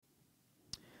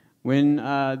When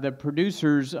the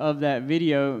producers of that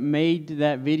video made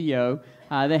that video,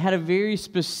 they had a very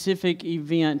specific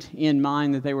event in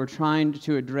mind that they were trying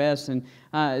to address, and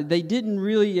they didn't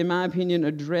really, in my opinion,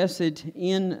 address it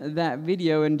in that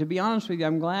video. And to be honest with you,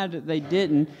 I'm glad that they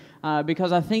didn't,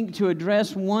 because I think to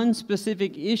address one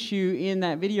specific issue in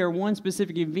that video, or one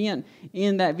specific event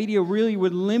in that video, really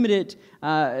would limit it,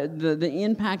 the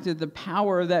impact of the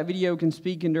power of that video can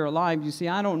speak into our lives. You see,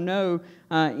 I don't know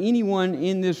anyone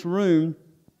in this room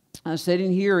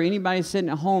sitting here, or anybody sitting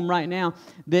at home right now,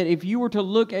 that if you were to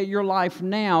look at your life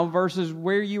now versus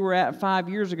where you were at 5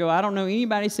 years ago, I don't know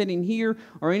anybody sitting here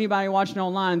or anybody watching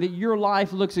online that your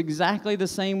life looks exactly the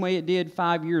same way it did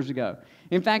 5 years ago.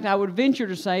 In fact, I would venture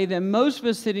to say that most of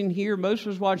us sitting here, most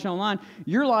of us watching online,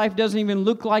 your life doesn't even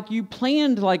look like you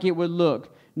planned like it would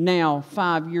look now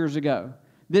 5 years ago.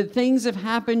 That things have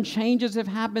happened, changes have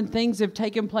happened, things have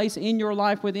taken place in your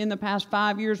life within the past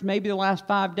 5 years, maybe the last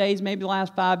 5 days, maybe the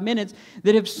last 5 minutes,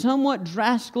 that have somewhat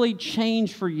drastically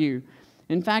changed for you.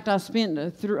 In fact, I spent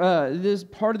this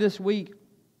part of this week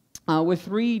with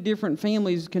 3 different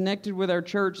families connected with our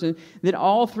church, and that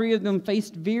all 3 of them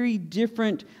faced very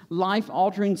different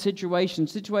life-altering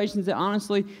situations that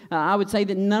honestly, I would say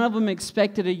that none of them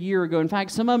expected a year ago. In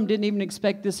fact, some of them didn't even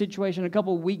expect this situation a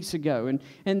couple of weeks ago.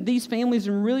 And these families,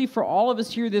 and really for all of us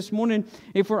here this morning,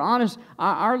 if we're honest,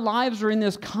 our lives are in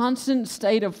this constant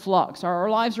state of flux. Our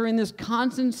lives are in this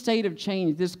constant state of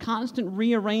change, this constant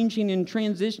rearranging and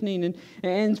transitioning.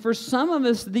 And for some of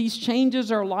us, these changes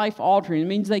are life-altering. It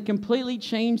means they completely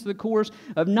change the course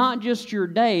of not just your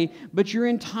day, but your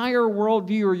entire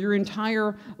worldview or your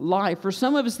entire life. For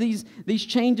some of us, these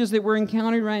changes that we're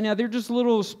encountering right now, they're just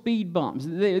little speed bumps.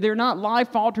 They're not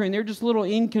life-altering. They're just little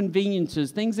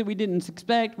inconveniences, things that we didn't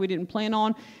expect, we didn't plan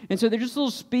on. And so they're just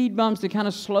little speed bumps that kind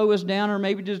of slow us down or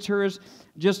maybe deter us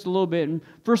just a little bit. And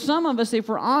for some of us, if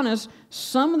we're honest,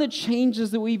 some of the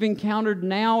changes that we've encountered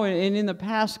now and in the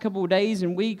past couple of days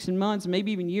and weeks and months,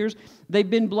 maybe even years, they've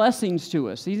been blessings to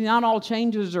us. Not all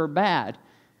changes are bad.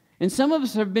 And some of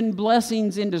us have been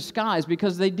blessings in disguise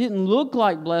because they didn't look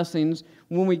like blessings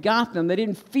when we got them. They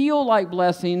didn't feel like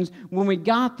blessings when we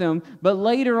got them. But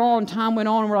later on, time went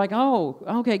on, and we're like, oh,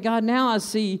 okay, God, now I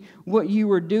see what you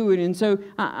were doing. And so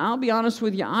I'll be honest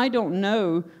with you, I don't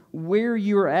know where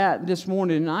you're at this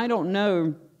morning, and I don't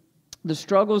know the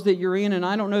struggles that you're in, and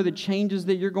I don't know the changes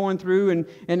that you're going through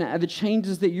and the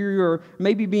changes that you're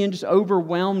maybe being just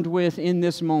overwhelmed with in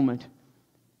this moment.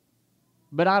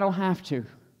 But I don't have to,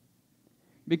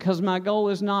 because my goal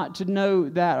is not to know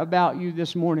that about you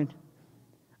this morning.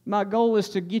 My goal is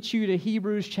to get you to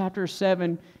Hebrews chapter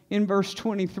 7 in verse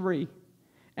 23.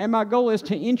 And my goal is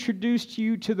to introduce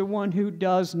you to the one who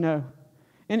does know,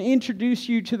 and introduce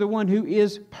you to the one who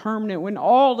is permanent. When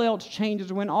all else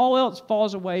changes, when all else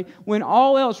falls away, when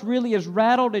all else really is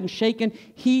rattled and shaken,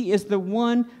 He is the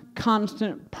one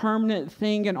constant, permanent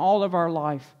thing in all of our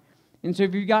life. And so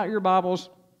if you've got your Bibles,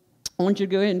 I want you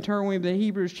to go ahead and turn with me to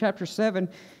Hebrews chapter 7.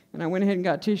 And I went ahead and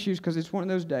got tissues because it's one of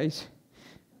those days.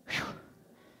 Whew.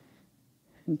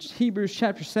 In Hebrews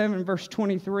chapter 7, verse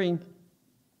 23.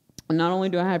 And not only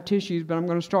do I have tissues, but I'm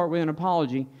going to start with an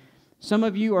apology. Some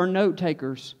of you are note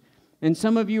takers, and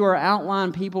some of you are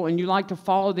outline people, and you like to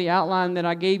follow the outline that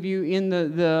I gave you in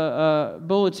the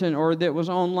bulletin or that was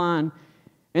online.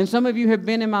 And some of you have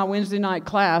been in my Wednesday night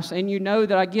class, and you know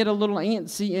that I get a little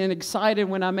antsy and excited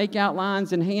when I make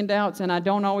outlines and handouts, and I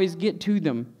don't always get to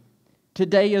them.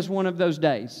 Today is one of those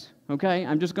days, okay?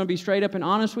 I'm just going to be straight up and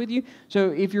honest with you.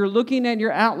 So if you're looking at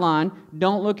your outline,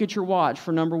 don't look at your watch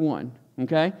for number 1,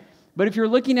 okay? But if you're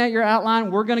looking at your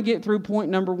outline, we're going to get through point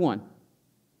number 1.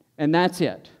 And that's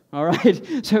it. All right?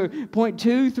 So point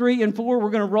 2, 3, and 4,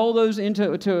 we're going to roll those into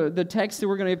the text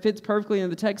that it fits perfectly in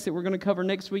the text that we're going to cover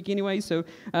next week anyway. So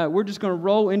we're just going to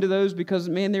roll into those because,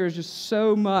 man, there is just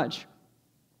so much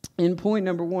in point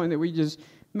number 1 that we just,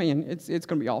 man, it's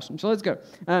going to be awesome. So let's go.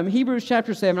 Hebrews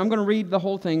chapter 7, I'm going to read the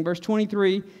whole thing, verse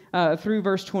 23 through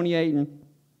verse 28, and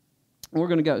we're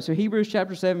going to go. So Hebrews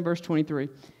chapter 7, verse 23.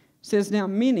 Says, now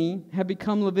many have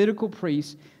become Levitical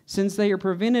priests, since they are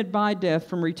prevented by death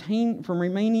from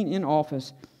remaining in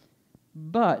office.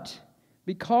 But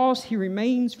because He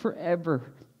remains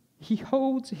forever, He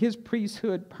holds His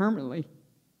priesthood permanently.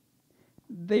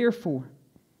 Therefore,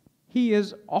 He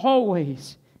is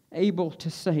always able to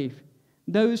save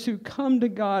those who come to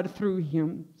God through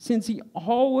Him, since He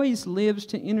always lives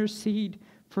to intercede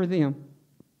for them.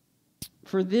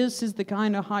 For this is the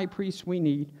kind of high priest we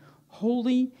need,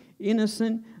 holy,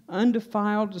 innocent,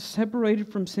 undefiled,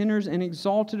 separated from sinners, and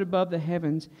exalted above the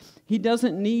heavens. He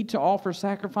doesn't need to offer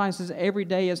sacrifices every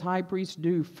day as high priests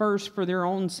do, first for their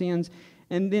own sins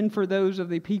and then for those of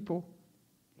the people.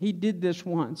 He did this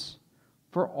once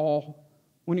for all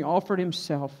when he offered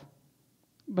himself.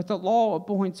 But the law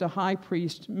appoints a high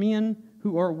priest, men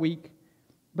who are weak.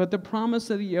 But the promise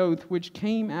of the oath which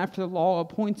came after the law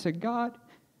appoints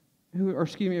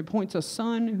appoints a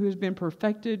son who has been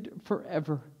perfected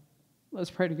forever.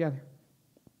 Let's pray together.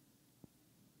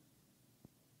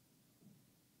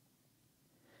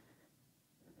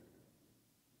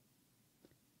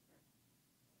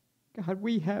 God,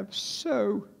 we have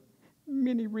so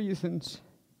many reasons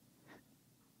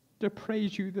to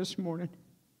praise you this morning.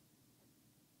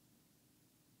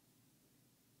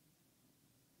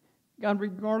 God,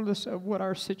 regardless of what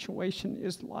our situation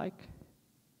is like,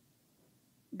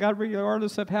 God,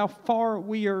 regardless of how far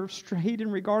we are strayed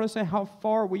and regardless of how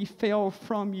far we fell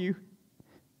from you,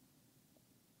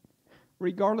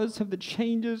 regardless of the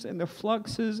changes and the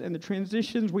fluxes and the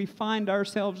transitions we find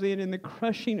ourselves in the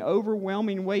crushing,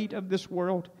 overwhelming weight of this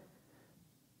world,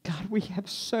 God, we have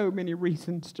so many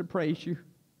reasons to praise you.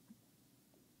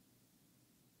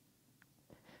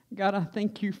 God, I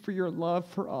thank you for your love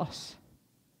for us.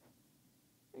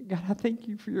 God, I thank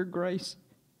you for your grace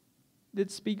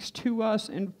that speaks to us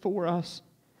and for us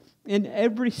in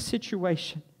every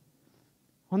situation,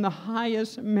 on the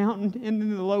highest mountain and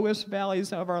in the lowest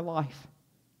valleys of our life.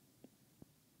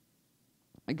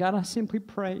 God, I simply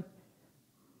pray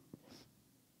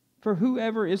for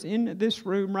whoever is in this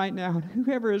room right now and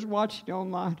whoever is watching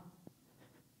online.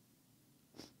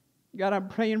 God, I'm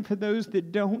praying for those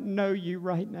that don't know you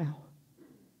right now.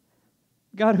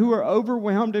 God, who are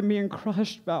overwhelmed and being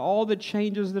crushed by all the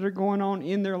changes that are going on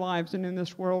in their lives and in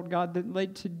this world, God, that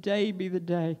let today be the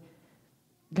day,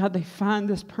 God, they find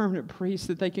this permanent priest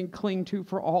that they can cling to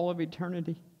for all of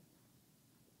eternity.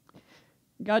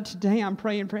 God, today I'm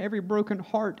praying for every broken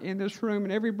heart in this room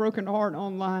and every broken heart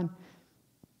online.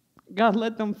 God,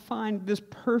 let them find this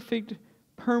perfect,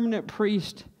 permanent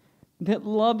priest that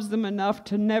loves them enough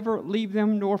to never leave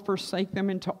them nor forsake them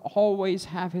and to always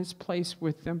have his place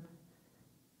with them.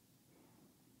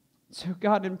 So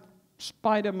God, in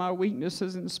spite of my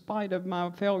weaknesses, in spite of my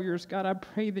failures, God, I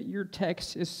pray that your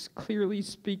text is clearly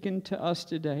speaking to us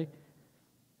today.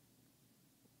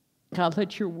 God,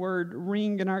 let your word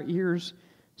ring in our ears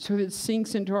so that it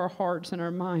sinks into our hearts and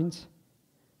our minds.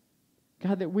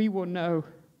 God, that we will know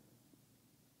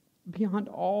beyond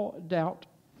all doubt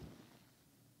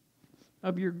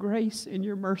of your grace and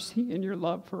your mercy and your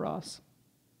love for us.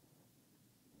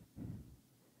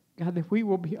 God, that we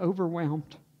will be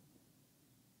overwhelmed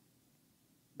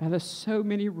by the so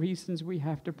many reasons we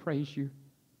have to praise you.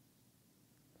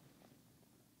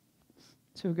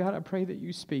 So God, I pray that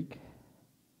you speak.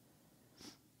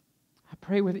 I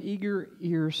pray with eager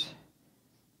ears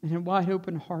and a wide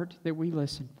open heart that we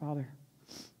listen, Father.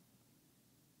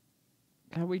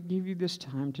 God, we give you this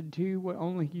time to do what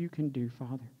only you can do,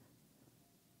 Father.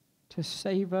 To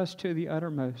save us to the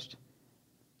uttermost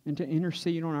and to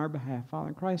intercede on our behalf. Father,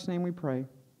 in Christ's name we pray.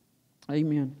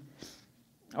 Amen.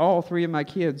 All three of my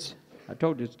kids, I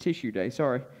told you it's tissue day,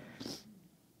 sorry.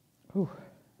 Whew.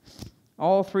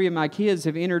 All three of my kids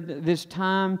have entered this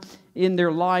time in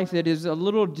their life that is a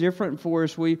little different for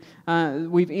us. We've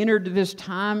entered this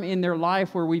time in their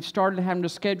life where we've started having to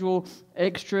schedule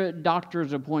extra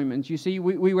doctor's appointments. You see,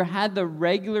 we had the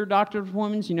regular doctor's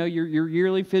appointments, you know, your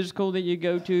yearly physical that you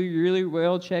go to, your yearly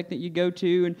well check that you go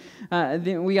to, and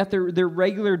then we got their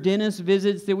regular dentist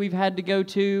visits that we've had to go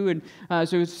to, and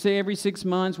so say every 6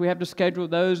 months we have to schedule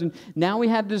those, and now we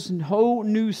have this whole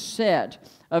new set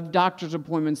of doctor's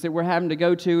appointments that we're having to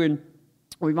go to, and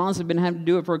we've honestly been having to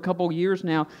do it for a couple of years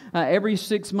now. Every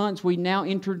 6 months, we now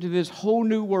enter into this whole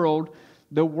new world,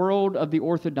 the world of the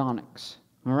orthodontics.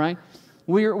 All right?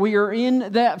 We are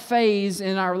in that phase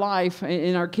in our life,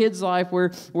 in our kids' life,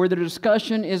 where the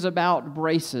discussion is about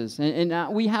braces.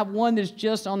 And we have one that's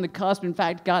just on the cusp. In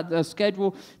fact, got a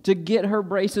schedule to get her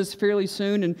braces fairly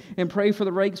soon. And pray for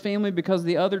the Rakes family because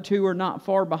the other two are not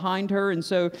far behind her. And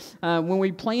so when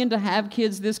we planned to have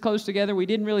kids this close together, we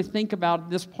didn't really think about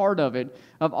this part of it,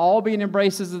 of all being in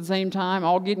braces at the same time,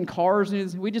 all getting cars.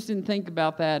 We just didn't think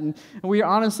about that. And we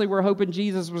honestly were hoping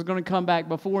Jesus was going to come back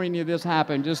before any of this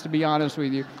happened, just to be honest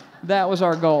with you. That was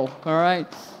our goal, all right?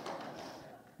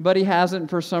 But he hasn't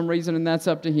for some reason, and that's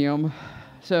up to him.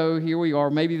 So here we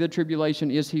are. Maybe the tribulation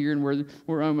is here, and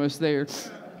we're almost there.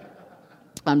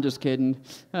 I'm just kidding.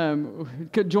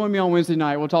 Join me on Wednesday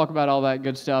night. We'll talk about all that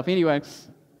good stuff. Anyway,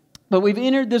 But we've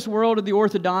entered this world of the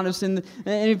orthodontist, and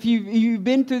if you've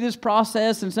been through this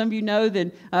process, and some of you know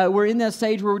that we're in that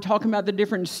stage where we're talking about the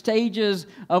different stages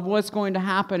of what's going to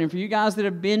happen. And for you guys that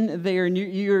have been there and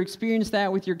you're experienced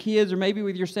that with your kids or maybe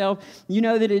with yourself, you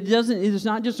know that it's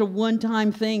not just a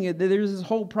one-time thing. There's this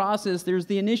whole process. There's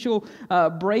the initial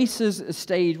braces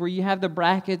stage where you have the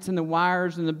brackets and the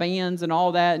wires and the bands and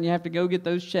all that, and you have to go get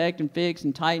those checked and fixed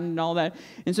and tightened and all that.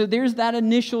 And so there's that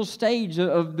initial stage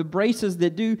of the braces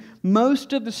that do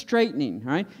most of the straightening,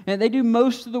 right? And they do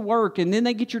most of the work, and then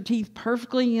they get your teeth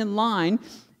perfectly in line,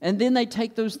 and then they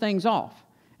take those things off.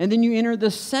 And then you enter the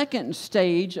second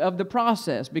stage of the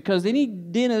process, because any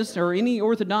dentist or any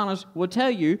orthodontist will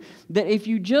tell you that if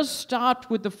you just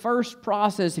stopped with the first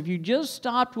process, if you just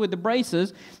stopped with the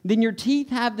braces, then your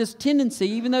teeth have this tendency,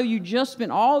 even though you just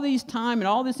spent all this time and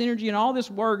all this energy and all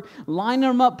this work lining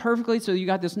them up perfectly so you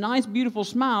got this nice, beautiful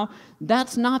smile,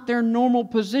 that's not their normal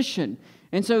position.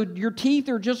 And so your teeth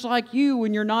are just like you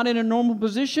when you're not in a normal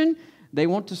position. They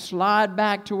want to slide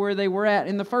back to where they were at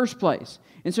in the first place.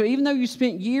 And so even though you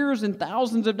spent years and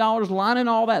thousands of dollars lining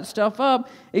all that stuff up,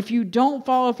 if you don't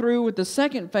follow through with the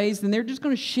second phase, then they're just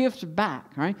going to shift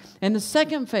back, right? And the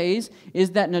second phase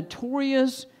is that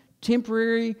notorious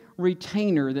temporary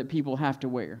retainer that people have to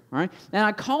wear, all right? And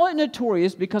I call it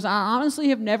notorious because I honestly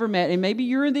have never met, and maybe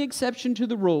you're the exception to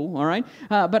the rule, all right?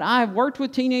 But I've worked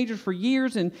with teenagers for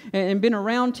years and been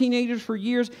around teenagers for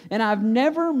years, and I've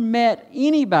never met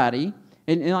anybody,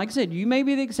 and like I said, you may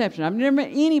be the exception, I've never met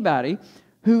anybody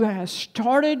who has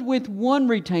started with one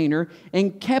retainer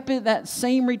and kept it that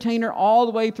same retainer all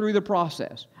the way through the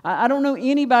process. I don't know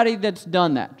anybody that's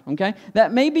done that, okay?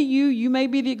 That may be you may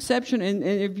be the exception, and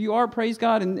if you are, praise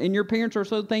God, and your parents are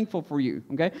so thankful for you,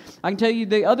 okay? I can tell you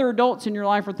the other adults in your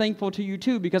life are thankful to you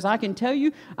too, because I can tell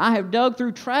you I have dug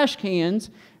through trash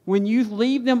cans when you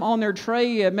leave them on their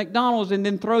tray at McDonald's and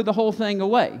then throw the whole thing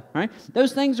away, right?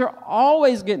 Those things are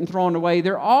always getting thrown away.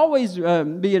 They're always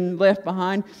being left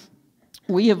behind.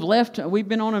 We've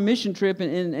been on a mission trip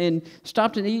and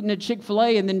stopped and eaten at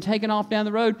Chick-fil-A and then taken off down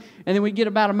the road. And then we get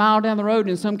about a mile down the road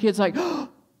and some kid's like, oh,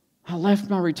 I left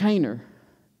my retainer.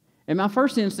 And my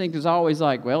first instinct is always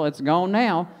like, well, it's gone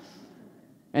now.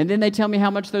 And then they tell me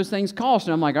how much those things cost.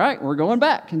 And I'm like, all right, we're going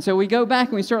back. And so we go back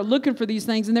and we start looking for these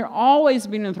things. And they're always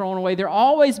being thrown away. They're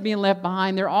always being left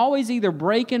behind. They're always either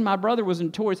breaking. My brother was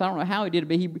notorious. I don't know how he did it,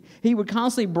 but he would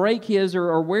constantly break his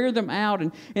or wear them out.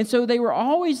 And so they were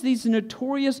always these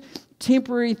notorious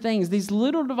temporary things, these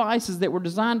little devices that were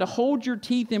designed to hold your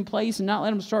teeth in place and not let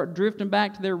them start drifting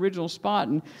back to their original spot.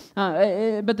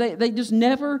 But they just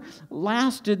never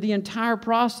lasted the entire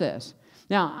process.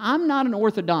 Now, I'm not an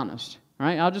orthodontist. All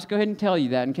right, I'll just go ahead and tell you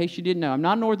that in case you didn't know. I'm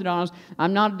not an orthodontist.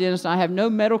 I'm not a dentist. I have no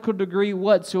medical degree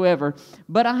whatsoever.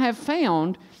 But I have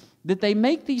found that they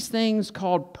make these things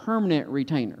called permanent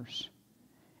retainers.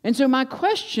 And so my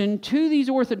question to these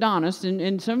orthodontists,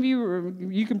 and some of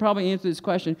you can probably answer this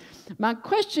question. My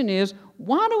question is,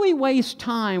 why do we waste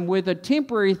time with a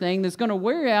temporary thing that's going to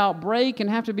wear out, break, and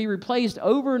have to be replaced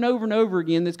over and over and over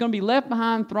again, that's going to be left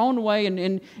behind, thrown away,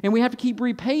 and we have to keep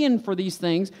repaying for these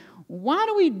things? Why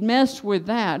do we mess with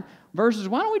that versus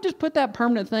why don't we just put that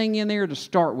permanent thing in there to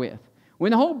start with?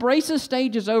 When the whole braces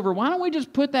stage is over, why don't we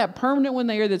just put that permanent one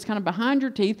there that's kind of behind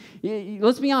your teeth?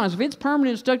 Let's be honest, if it's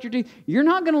permanent and stuck to your teeth, you're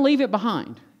not going to leave it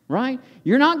behind, right?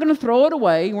 You're not going to throw it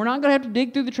away. We're not going to have to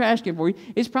dig through the trash can for you.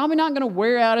 It's probably not going to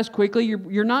wear out as quickly.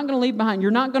 You're not going to leave it behind.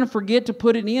 You're not going to forget to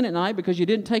put it in at night because you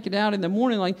didn't take it out in the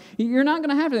morning. Like, you're not going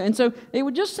to have to. And so it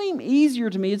would just seem easier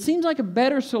to me. It seems like a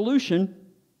better solution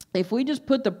if we just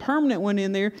put the permanent one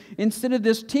in there instead of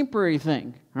this temporary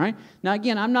thing, all right? Now,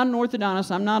 again, I'm not an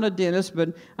orthodontist. I'm not a dentist,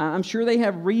 but I'm sure they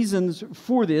have reasons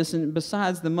for this, and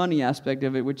besides the money aspect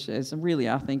of it, which is really,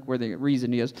 I think, where the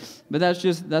reason is. But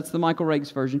that's the Michael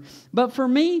Rakes version. But for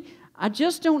me, I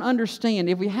just don't understand.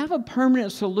 If we have a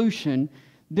permanent solution,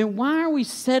 then why are we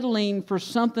settling for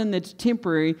something that's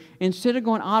temporary instead of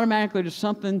going automatically to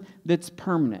something that's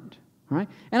permanent? Right?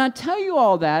 And I tell you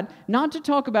all that, not to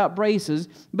talk about braces,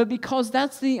 but because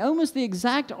that's almost the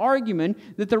exact argument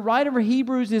that the writer of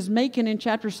Hebrews is making in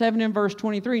chapter 7 and verse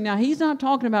 23. Now, he's not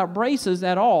talking about braces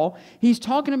at all. He's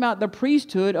talking about the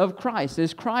priesthood of Christ,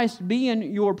 as Christ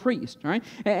being your priest. Right?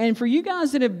 And for you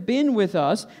guys that have been with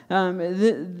us,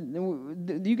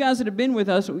 you guys that have been with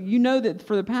us, you know that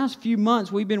for the past few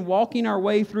months, we've been walking our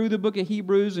way through the book of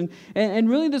Hebrews, and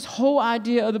really this whole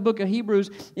idea of the book of Hebrews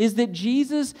is that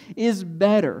Jesus is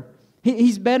better.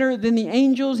 He's better than the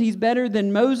angels. He's better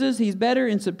than Moses. He's better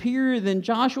and superior than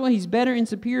Joshua. He's better and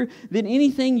superior than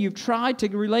anything you've tried to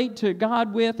relate to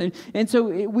God with. And so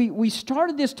we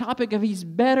started this topic of he's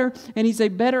better, and he's a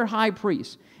better high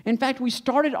priest. In fact, we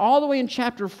started all the way in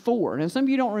chapter 4. Now, some of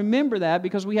you don't remember that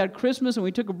because we had Christmas and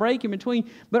we took a break in between,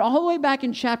 but all the way back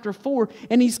in chapter 4,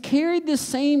 and he's carried this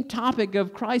same topic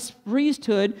of Christ's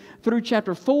priesthood through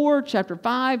chapter 4, chapter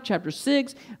 5, chapter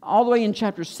 6, all the way in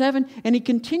chapter 7, and he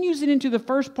continues it into the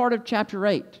first part of chapter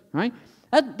 8, right?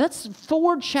 That's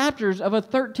 4 chapters of a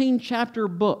 13-chapter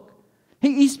book.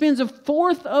 He spends a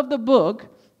fourth of the book,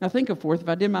 I think a fourth if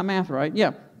I did my math right,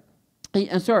 yeah.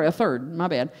 A third, my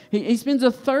bad. He spends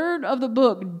a third of the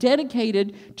book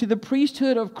dedicated to the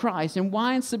priesthood of Christ and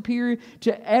why it's superior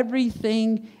to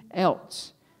everything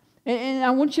else. And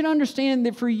I want you to understand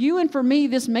that for you and for me,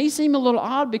 this may seem a little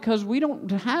odd because we don't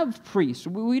have priests.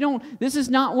 This is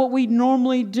not what we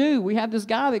normally do. We have this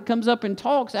guy that comes up and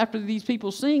talks after these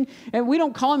people sing, and we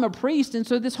don't call him a priest. And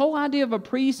so this whole idea of a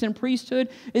priest and priesthood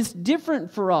is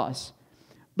different for us.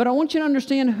 But I want you to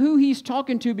understand who he's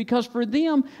talking to, because for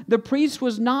them, the priest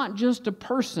was not just a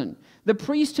person. The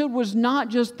priesthood was not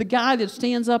just the guy that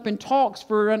stands up and talks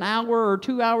for an hour or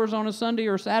 2 hours on a Sunday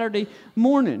or Saturday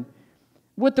morning.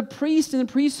 What the priest and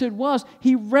the priesthood was,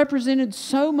 he represented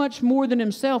so much more than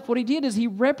himself. What he did is he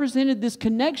represented this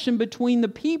connection between the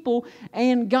people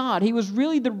and God. He was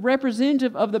really the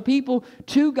representative of the people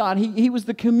to God. He was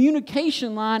the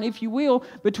communication line, if you will,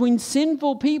 between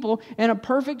sinful people and a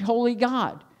perfect, holy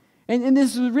God. And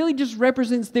this really just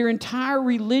represents their entire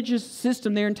religious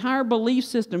system, their entire belief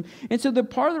system. And so the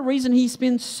part of the reason he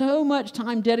spends so much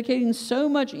time dedicating so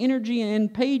much energy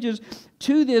and pages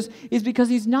to this is because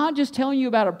he's not just telling you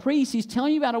about a priest, he's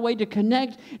telling you about a way to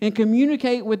connect and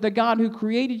communicate with the God who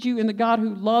created you and the God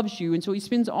who loves you. And so he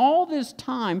spends all this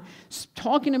time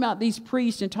talking about these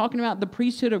priests and talking about the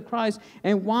priesthood of Christ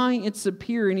and why it's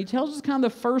superior. And he tells us kind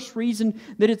of the first reason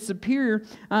that it's superior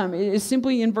is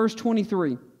simply in verse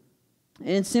 23. And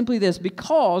it's simply this: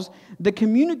 because the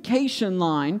communication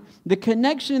line, the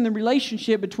connection and the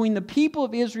relationship between the people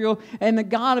of Israel and the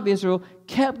God of Israel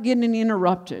kept getting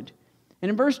interrupted. And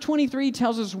in verse 23, he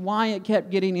tells us why it kept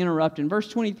getting interrupted. In verse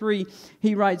 23,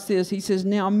 he writes this. He says,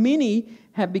 "Now many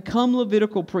have become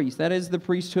Levitical priests." That is the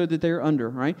priesthood that they're under,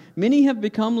 right? "Many have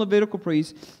become Levitical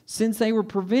priests since they were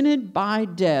prevented by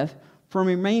death from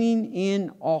remaining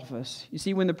in office." You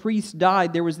see, when the priest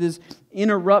died, there was this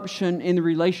interruption in the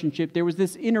relationship. There was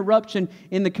this interruption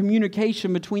in the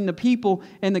communication between the people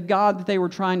and the God that they were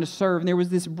trying to serve. And there was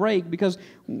this break because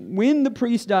when the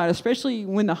priest died, especially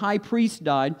when the high priest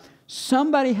died,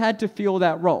 somebody had to fill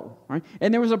that role, right?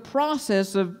 And there was a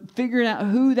process of figuring out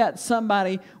who that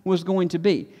somebody was going to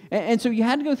be. And so you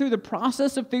had to go through the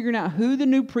process of figuring out who the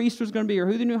new priest was going to be or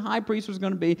who the new high priest was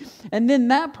going to be. And then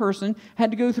that person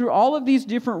had to go through all of these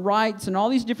different rites and all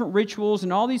these different rituals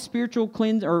and all these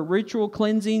ritual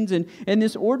cleansings and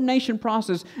this ordination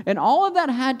process. And all of that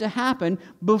had to happen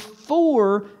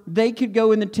before they could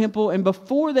go in the temple and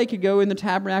before they could go in the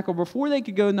tabernacle, before they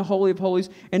could go in the Holy of Holies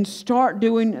and start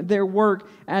doing their work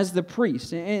as the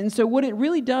priest. And so what it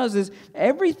really does is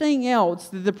everything else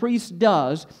that the priest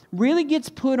does really gets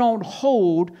put on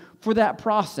hold for that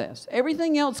process.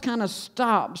 Everything else kind of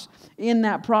stops in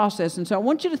that process. And so I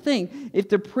want you to think, if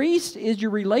the priest is your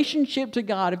relationship to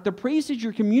God, if the priest is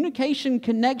your communication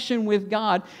connection with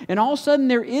God, and all of a sudden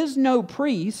there is no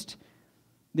priest,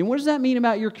 then what does that mean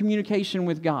about your communication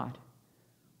with God?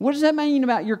 What does that mean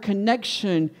about your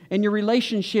connection and your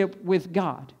relationship with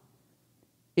God?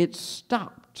 It's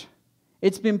stopped.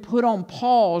 It's been put on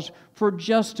pause for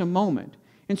just a moment.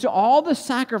 And so all the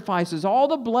sacrifices, all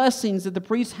the blessings that the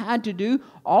priest had to do,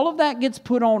 all of that gets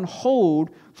put on hold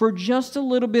for just a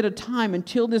little bit of time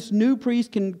until this new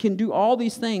priest can do all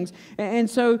these things. And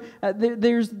so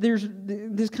there's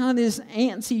kind of this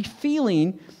antsy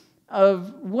feeling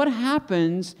of what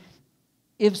happens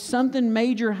if something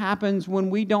major happens when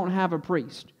we don't have a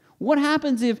priest. What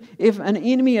happens if an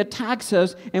enemy attacks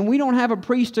us and we don't have a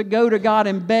priest to go to God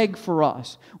and beg for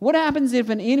us? What happens if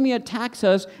an enemy attacks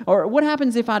us? Or what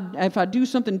happens if I do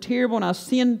something terrible and I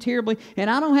sin terribly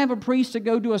and I don't have a priest to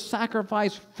go do a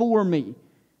sacrifice for me?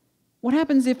 What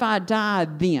happens if I die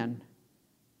then?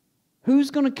 Who's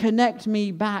going to connect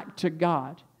me back to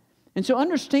God? And so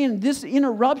understand, this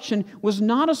interruption was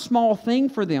not a small thing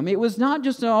for them. It was not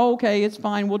just, oh, okay, it's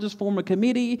fine, we'll just form a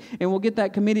committee and we'll get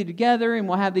that committee together and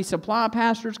we'll have these supply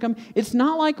pastors come. It's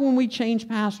not like when we change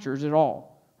pastors at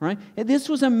all, right? This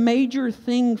was a major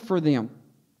thing for them.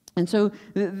 And so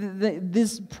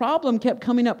this problem kept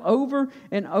coming up over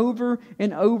and over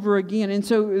and over again. And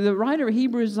so the writer of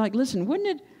Hebrews is like, listen,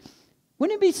 wouldn't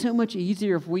it be so much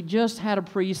easier if we just had a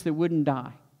priest that wouldn't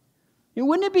die?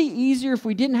 Wouldn't it be easier if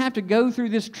we didn't have to go through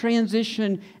this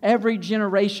transition every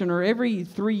generation or every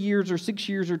 3 years or 6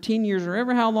 years or 10 years or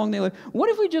ever how long they live? What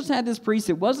if we just had this priest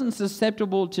that wasn't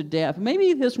susceptible to death?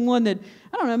 Maybe this one that,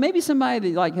 I don't know, maybe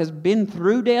somebody that has been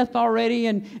through death already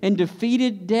and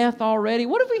defeated death already.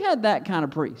 What if we had that kind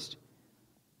of priest?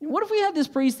 What if we had this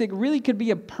priest that really could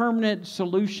be a permanent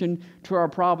solution to our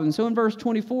problem? So in verse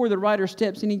 24, the writer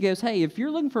steps in and he goes, hey, if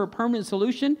you're looking for a permanent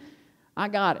solution, I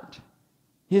got it.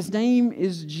 His name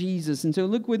is Jesus. And so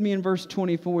look with me in verse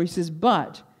 24. He says,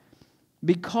 but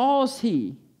because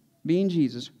he, being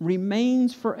Jesus,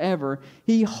 remains forever,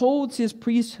 he holds his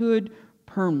priesthood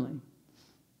permanently.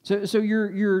 So some of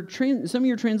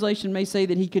your translation may say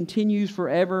that he continues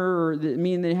forever, or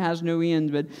meaning that it has no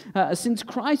end. But since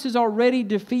Christ has already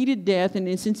defeated death,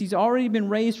 and since he's already been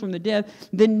raised from the dead,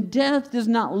 then death does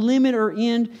not limit or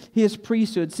end his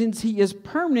priesthood. Since he is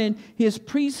permanent, his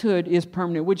priesthood is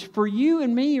permanent. Which for you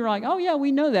and me, you're like, oh yeah,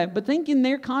 we know that. But think in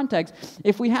their context.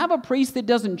 If we have a priest that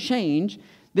doesn't change,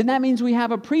 then that means we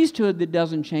have a priesthood that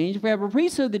doesn't change. If we have a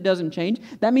priesthood that doesn't change,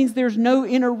 that means there's no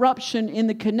interruption in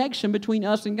the connection between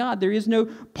us and God. There is no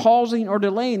pausing or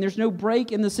delaying. There's no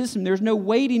break in the system. There's no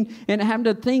waiting and having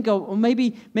to think, oh,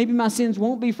 maybe my sins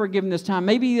won't be forgiven this time.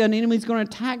 Maybe an enemy's going to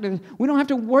attack. We don't have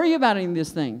to worry about any of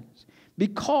these things.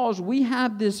 Because we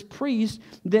have this priest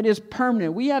that is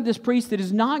permanent. We have this priest that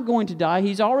is not going to die.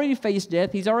 He's already faced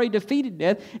death. He's already defeated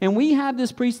death. And we have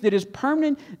this priest that is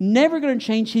permanent, never going to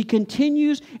change. He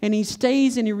continues and he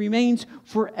stays and he remains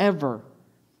forever.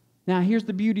 Now, here's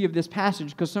the beauty of this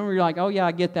passage, because some of you are like, oh yeah,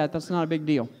 I get that. That's not a big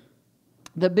deal.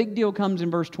 The big deal comes in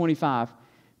verse 25.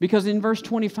 Because in verse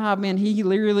 25, man, he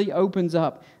literally opens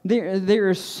up. There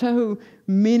are so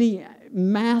many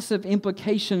massive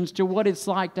implications to what it's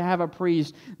like to have a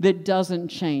priest that doesn't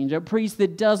change, a priest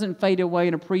that doesn't fade away,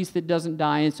 and a priest that doesn't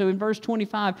die. And so in verse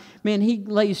 25, man, he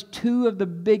lays two of the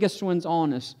biggest ones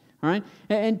on us, all right?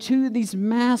 And two of these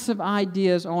massive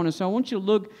ideas on us. So I want you to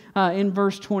look in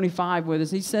verse 25 with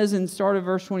us. He says in the start of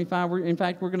verse 25, in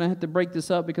fact, we're going to have to break this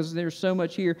up because there's so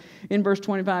much here. In verse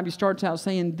 25, he starts out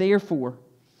saying, therefore,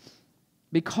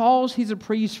 because he's a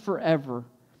priest forever,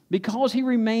 because he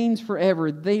remains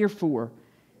forever, therefore,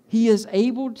 he is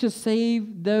able to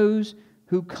save those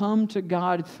who come to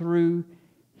God through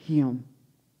him.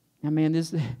 Now, man,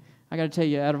 I got to tell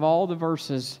you, out of all the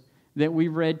verses that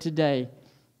we've read today,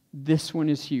 this one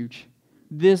is huge.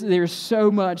 There's so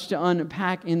much to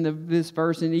unpack in this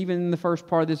verse, and even in the first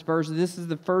part of this verse, this is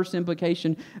the first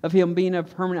implication of him being a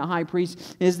permanent high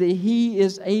priest, is that he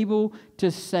is able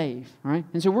to save. All right?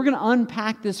 And so we're going to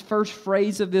unpack this first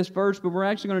phrase of this verse, but we're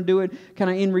actually going to do it kind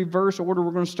of in reverse order.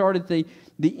 We're going to start at the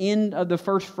end of the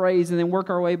first phrase and then work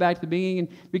our way back to the beginning,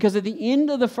 because at the end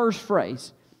of the first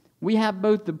phrase, we have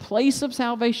both the place of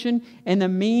salvation and the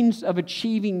means of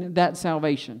achieving that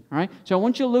salvation. All right? So I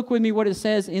want you to look with me what it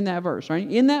says in that verse. Right?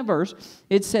 In that verse,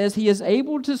 it says, he is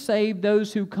able to save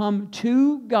those who come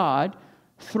to God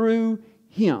through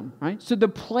him. Right? So the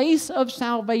place of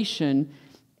salvation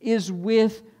is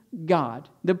with God.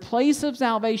 The place of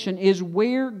salvation is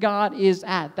where God is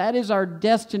at. That is our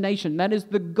destination. That is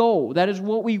the goal. That is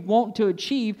what we want to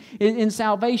achieve in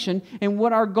salvation. And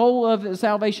what our goal of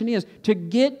salvation is, to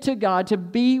get to God, to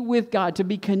be with God, to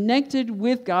be connected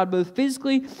with God, both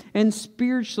physically and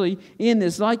spiritually in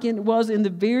this, like it was in the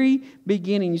very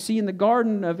beginning. You see, in the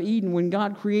Garden of Eden, when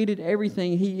God created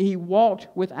everything, He walked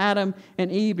with Adam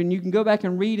and Eve. And you can go back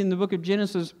and read in the book of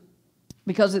Genesis,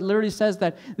 because it literally says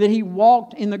that he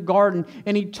walked in the garden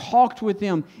and he talked with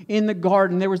them in the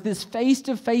garden. There was this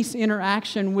face-to-face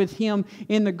interaction with him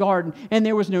in the garden. And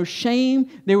there was no shame.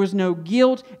 There was no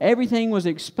guilt. Everything was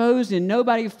exposed and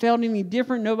nobody felt any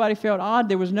different. Nobody felt odd.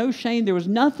 There was no shame. There was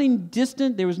nothing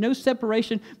distant. There was no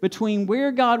separation between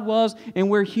where God was and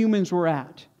where humans were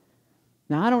at.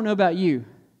 Now, I don't know about you,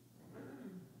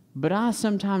 but I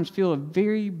sometimes feel a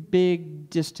very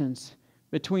big distance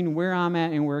between where I'm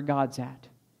at and where God's at.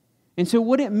 And so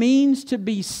what it means to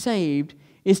be saved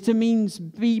is to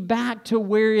be back to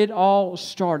where it all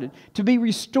started. To be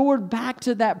restored back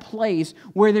to that place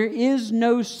where there is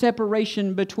no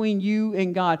separation between you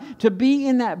and God. To be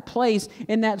in that place,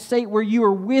 in that state where you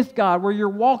are with God, where you're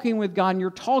walking with God and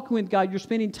you're talking with God, you're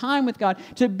spending time with God.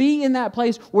 To be in that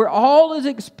place where all is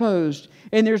exposed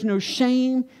and there's no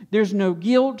shame, there's no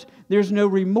guilt, there's no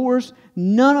remorse.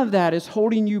 None of that is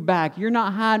holding you back. You're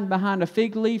not hiding behind a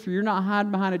fig leaf, or you're not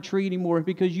hiding behind a tree anymore,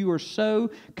 because you are so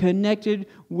connected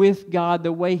with God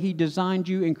the way He designed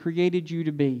you and created you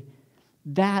to be.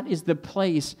 That is the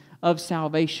place of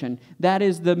salvation. That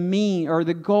is the mean or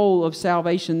the goal of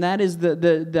salvation. That is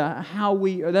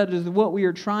that is what we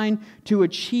are trying to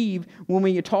achieve when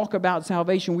we talk about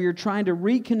salvation. We are trying to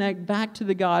reconnect back to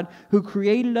the God who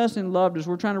created us and loved us.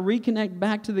 We're trying to reconnect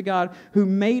back to the God who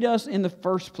made us in the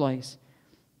first place.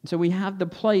 So we have the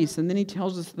place, and then he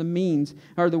tells us the means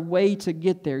or the way to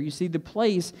get there. You see, the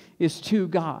place is to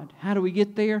God. How do we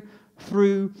get there?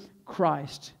 Through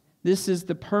Christ. This is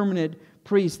the permanent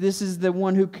priest. This is the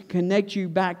one who can connect you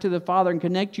back to the Father and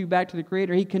connect you back to the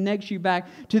Creator. He connects you back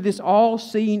to this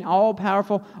all-seeing,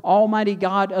 all-powerful, almighty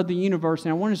God of the universe.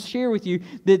 And I want to share with you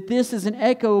that this is an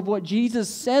echo of what Jesus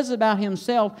says about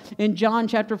Himself in John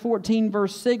chapter 14,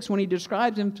 verse 6, when He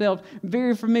describes Himself.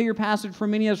 Very familiar passage for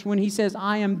many of us when He says,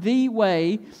 I am the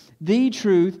way, the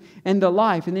truth, and the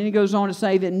life. And then He goes on to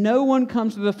say that no one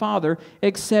comes to the Father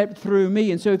except through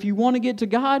me. And so if you want to get to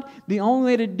God, the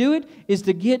only way to do it is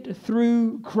to get through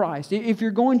Christ. If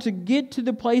you're going to get to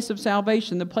the place of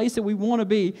salvation, the place that we want to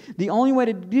be, the only way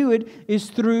to do it is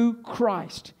through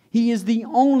Christ. He is the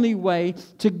only way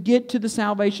to get to the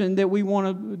salvation that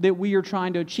we are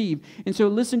trying to achieve. And so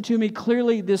listen to me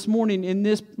clearly this morning in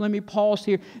this, let me pause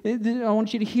here. I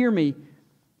want you to hear me.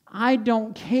 I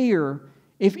don't care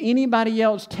if anybody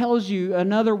else tells you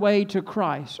another way to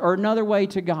Christ or another way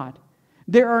to God.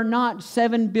 There are not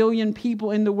 7 billion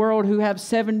people in the world who have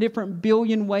 7 different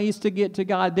billion ways to get to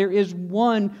God. There is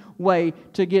one way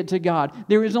to get to God.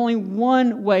 There is only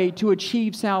one way to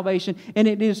achieve salvation, and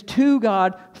it is to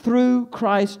God through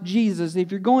Christ Jesus.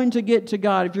 If you're going to get to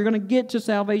God, if you're going to get to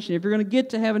salvation, if you're going to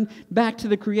get to heaven, back to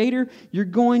the Creator, you're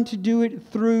going to do it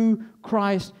through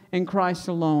Christ and Christ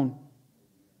alone.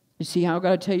 You see how I've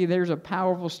got to tell you there's a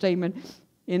powerful statement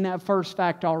in that first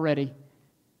fact already.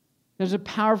 There's a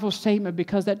powerful statement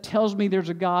because that tells me there's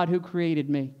a God who created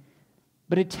me.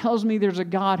 But it tells me there's a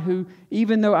God who,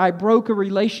 even though I broke a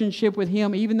relationship with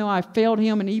Him, even though I failed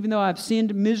Him, and even though I've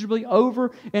sinned miserably over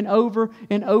and over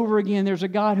and over again, there's a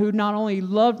God who not only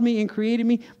loved me and created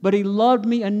me, but He loved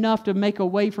me enough to make a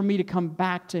way for me to come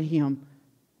back to Him.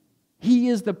 He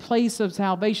is the place of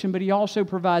salvation, but He also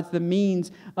provides the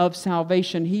means of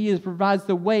salvation. He provides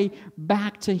the way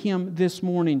back to Him this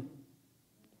morning.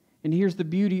 And here's the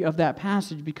beauty of that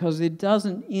passage, because it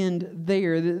doesn't end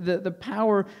there. The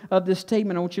power of this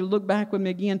statement, I want you to look back with me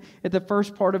again at the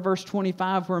first part of verse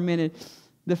 25 for a minute.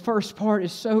 The first part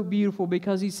is so beautiful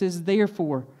because He says,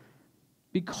 therefore,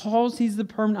 because He's the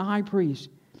permanent high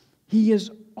priest, He is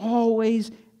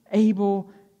always able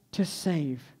to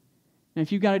save. And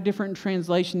if you've got a different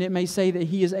translation, it may say that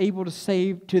He is able to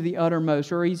save to the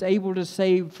uttermost, or He's able to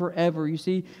save forever. You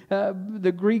see,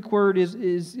 the Greek word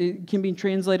it can be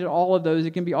translated all of those.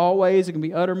 It can be always, it can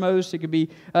be uttermost, it can be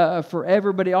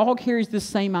forever, but it all carries the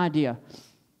same idea.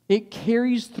 It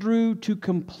carries through to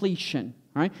completion.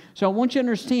 Right? So I want you to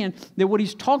understand that what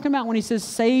He's talking about when He says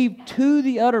save to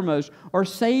the uttermost, or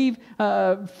save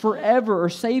forever, or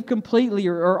save completely,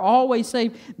 or always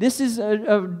save, this is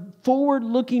a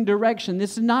forward-looking direction.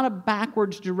 This is not a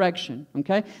backwards direction.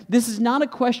 Okay? This is not a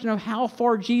question of how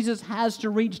far Jesus has to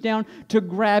reach down to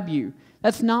grab you.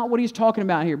 That's not what He's talking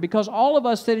about here, because all of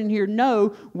us sitting here know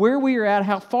where we are at,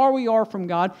 how far we are from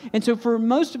God. And so for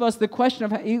most of us, the question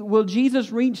of will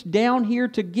Jesus reach down here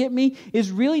to get me is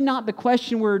really not the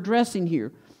question we're addressing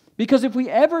here. Because if we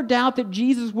ever doubt that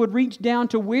Jesus would reach down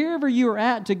to wherever you are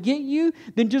at to get you,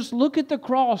 then just look at the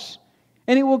cross.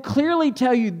 And it will clearly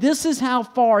tell you this is how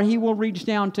far He will reach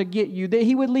down to get you. That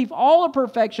He would leave all of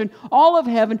perfection, all of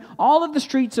heaven, all of the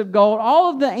streets of gold, all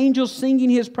of the angels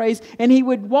singing His praise, and He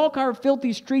would walk our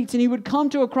filthy streets, and He would come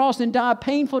to a cross and die a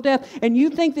painful death. And you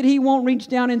think that He won't reach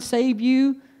down and save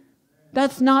you?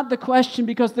 That's not the question,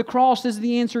 because the cross is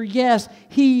the answer. Yes,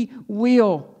 He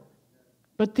will.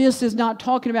 But this is not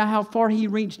talking about how far He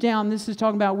reached down. This is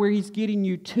talking about where He's getting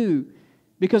you to.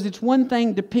 Because it's one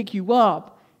thing to pick you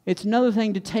up. It's another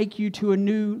thing to take you to a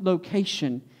new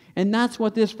location. And that's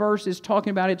what this verse is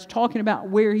talking about. It's talking about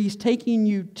where He's taking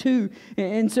you to.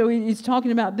 And so it's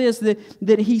talking about this,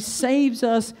 that He saves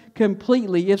us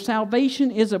completely. If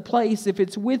salvation is a place, if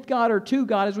it's with God or to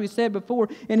God, as we said before,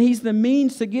 and He's the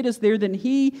means to get us there, then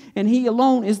He and He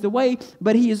alone is the way.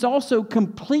 But He is also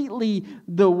completely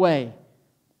the way.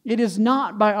 It is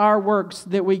not by our works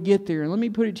that we get there. And let me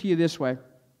put it to you this way.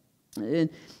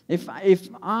 If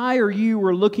I or you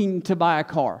were looking to buy a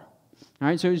car, all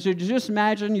right, so just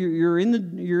imagine you're in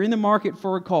the market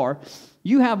for a car.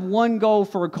 You have one goal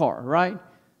for a car, right?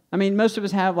 I mean, most of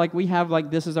us have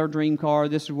this is our dream car,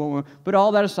 this is what we want. But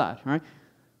all that aside, all right,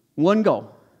 one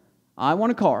goal. I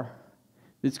want a car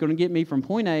that's going to get me from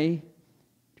point A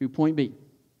to point B.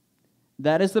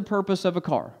 That is the purpose of a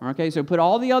car. Okay, so put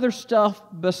all the other stuff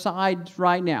beside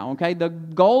right now. Okay, the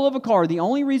goal of a car, the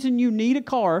only reason you need a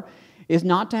car is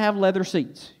not to have leather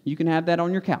seats. You can have that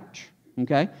on your couch.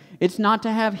 Okay, it's not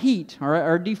to have heat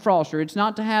or defroster. It's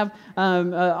not to have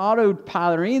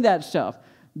autopilot or any of that stuff.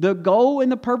 The goal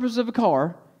and the purpose of a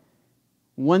car,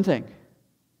 one thing,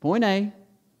 point A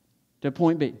to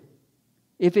point B.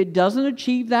 If it doesn't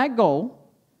achieve that goal,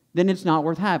 then it's not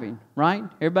worth having, right?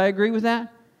 Everybody agree with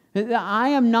that? I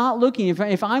am not looking,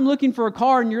 if I'm looking for a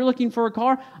car and you're looking for a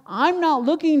car, I'm not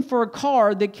looking for a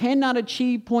car that cannot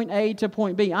achieve point A to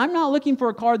point B. I'm not looking for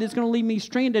a car that's going to leave me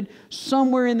stranded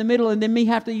somewhere in the middle and then me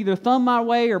have to either thumb my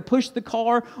way or push the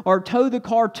car or tow the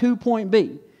car to point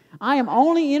B. I am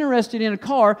only interested in a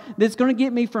car that's going to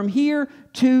get me from here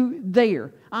to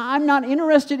there. I'm not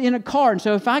interested in a car. And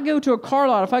so if I go to a car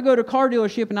lot, if I go to a car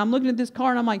dealership and I'm looking at this car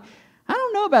and I'm like, I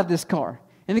don't know about this car.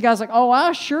 And the guy's like, oh, I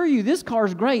assure you, this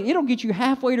car's great. It'll get you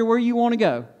halfway to where you want to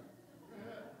go.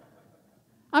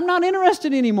 I'm not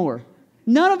interested anymore.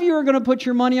 None of you are going to put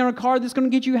your money on a car that's going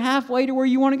to get you halfway to where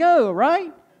you want to go,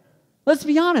 right? Let's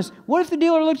be honest. What if the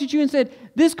dealer looked at you and said,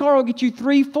 this car will get you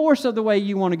 3/4 of the way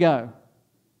you want to go?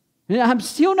 I'm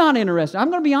still not interested. I'm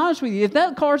going to be honest with you. If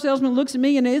that car salesman looks at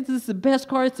me and this is the best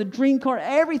car, it's the dream car,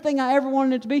 everything I ever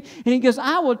wanted it to be, and he goes,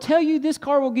 I will tell you this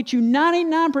car will get you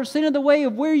 99% of the way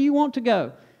of where you want to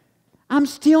go, I'm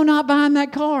still not buying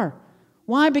that car.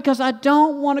 Why? Because I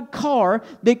don't want a car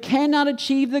that cannot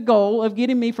achieve the goal of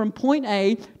getting me from point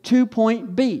A to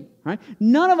point B. Right?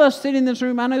 None of us sit in this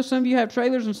room. I know some of you have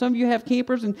trailers and some of you have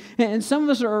campers, and some of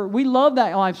us we love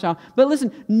that lifestyle. But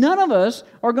listen, none of us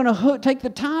are going to take the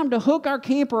time to hook our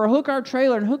camper or hook our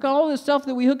trailer and hook all this stuff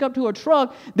that we hook up to a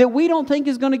truck that we don't think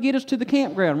is going to get us to the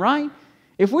campground, right?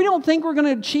 If we don't think we're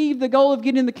going to achieve the goal of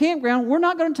getting in the campground, we're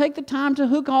not going to take the time to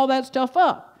hook all that stuff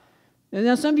up. And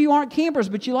now some of you aren't campers,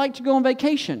 but you like to go on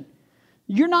vacation.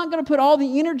 You're not going to put all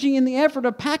the energy and the effort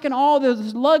of packing all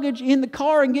this luggage in the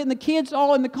car and getting the kids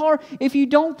all in the car if you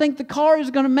don't think the car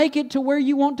is going to make it to where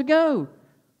you want to go,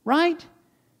 right?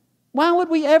 Why would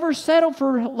we ever settle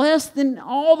for less than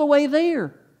all the way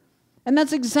there? And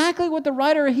that's exactly what the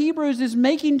writer of Hebrews is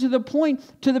making to the point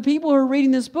to the people who are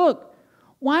reading this book.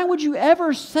 Why would you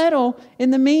ever settle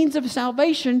in the means of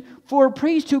salvation for a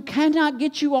priest who cannot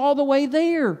get you all the way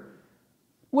there?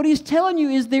 What he's telling you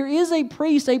is there is a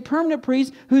priest, a permanent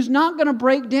priest, who's not going to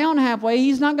break down halfway.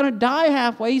 He's not going to die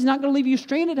halfway. He's not going to leave you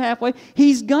stranded halfway.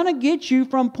 He's going to get you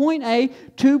from point A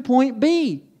to point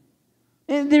B.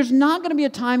 And there's not going to be a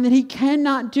time that he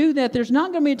cannot do that. There's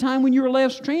not going to be a time when you're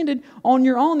left stranded on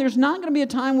your own. There's not going to be a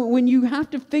time when you have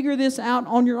to figure this out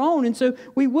on your own. And so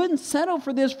we wouldn't settle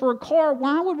for this for a car.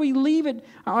 Why would we leave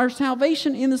our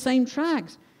salvation in the same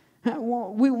tracks?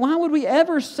 Why would we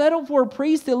ever settle for a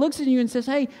priest that looks at you and says,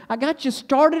 hey, I got you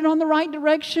started on the right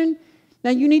direction. Now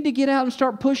you need to get out and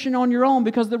start pushing on your own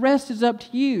because the rest is up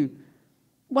to you.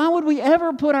 Why would we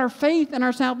ever put our faith and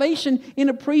our salvation in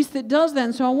a priest that does that?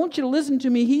 And so I want you to listen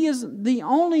to me. He is the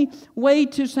only way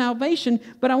to salvation,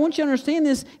 but I want you to understand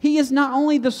this. He is not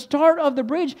only the start of the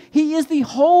bridge, He is the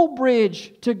whole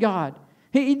bridge to God.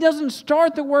 He doesn't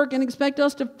start the work and expect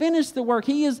us to finish the work.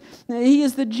 He is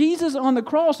the Jesus on the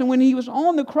cross. And when He was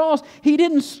on the cross, He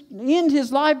didn't end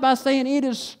His life by saying, it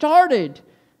is started.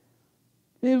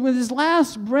 With His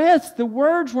last breath, the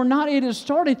words were not, it is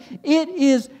started. It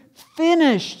is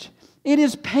finished. It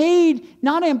is paid,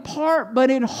 not in part,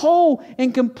 but in whole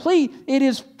and complete. It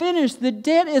is finished. The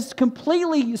debt is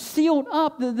completely sealed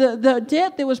up. The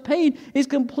debt that was paid is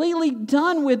completely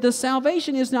done with. The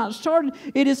salvation is not started.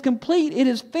 It is complete. It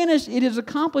is finished. It is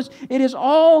accomplished. It is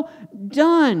all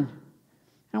done.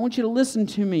 I want you to listen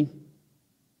to me.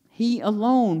 He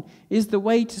alone is the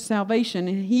way to salvation,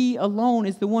 and He alone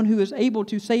is the one who is able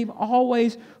to save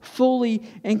always, fully,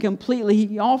 and completely.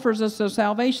 He offers us a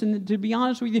salvation that, to be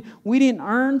honest with you, we didn't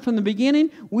earn from the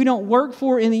beginning, we don't work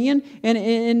for in the end,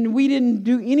 and we didn't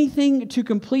do anything to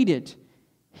complete it.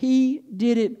 He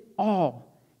did it all.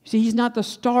 See, He's not the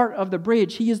start of the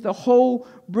bridge. He is the whole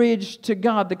bridge to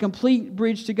God, the complete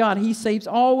bridge to God. He saves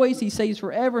always. He saves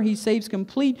forever. He saves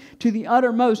complete to the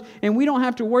uttermost. And we don't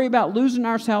have to worry about losing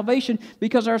our salvation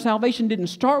because our salvation didn't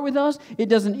start with us, it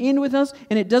doesn't end with us,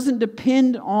 and it doesn't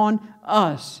depend on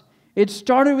us. It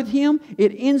started with Him,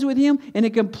 it ends with Him, and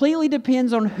it completely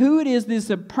depends on who it is,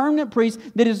 this permanent priest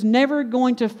that is never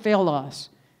going to fail us.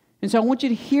 And so I want you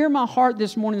to hear my heart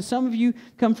this morning. Some of you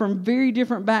come from very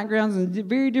different backgrounds and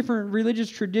very different religious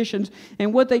traditions.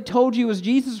 And what they told you was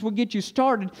Jesus will get you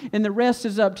started and the rest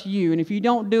is up to you. And if you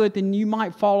don't do it, then you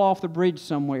might fall off the bridge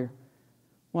somewhere.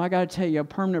 Well, I got to tell you, a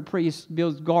permanent priest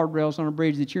builds guardrails on a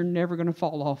bridge that you're never going to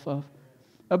fall off of.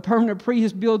 A permanent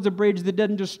priest builds a bridge that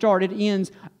doesn't just start, it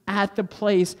ends at the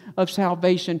place of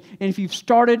salvation. And if you've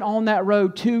started on that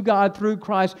road to God through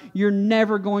Christ, you're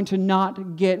never going to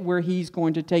not get where He's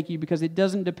going to take you, because it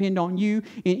doesn't depend on you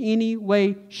in any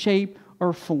way, shape,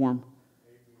 or form.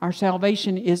 Our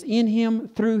salvation is in Him,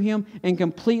 through Him, and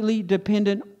completely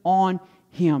dependent on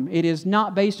Him. It is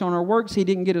not based on our works. He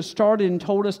didn't get us started and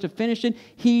told us to finish it.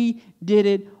 He did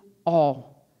it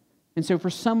all. And so for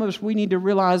some of us, we need to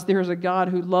realize there is a God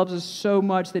who loves us so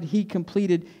much that He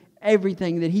completed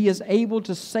everything, that He is able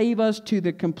to save us to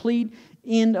the complete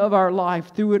end of our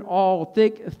life, through it all,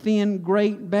 thick, thin,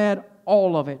 great, bad,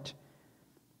 all of it.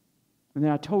 And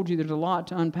then I told you there's a lot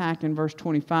to unpack in verse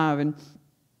 25, and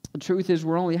the truth is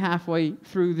we're only halfway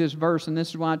through this verse, and this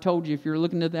is why I told you if you're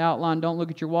looking at the outline, don't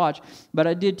look at your watch. But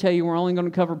I did tell you we're only going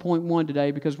to cover point 1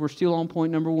 today, because we're still on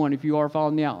point number 1 if you are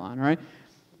following the outline, all right?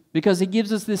 Because He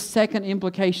gives us this second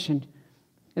implication,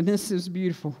 and this is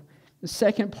beautiful. The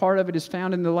second part of it is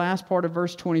found in the last part of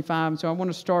verse 25. And so I want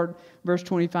to start verse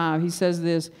 25. He says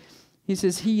this. He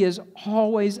says, He is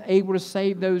always able to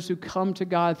save those who come to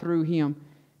God through Him.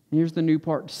 And here's the new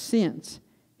part. Since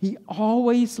He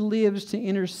always lives to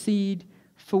intercede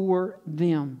for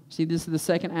them. See, this is the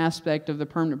second aspect of the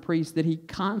permanent priest, that He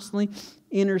constantly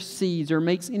intercedes or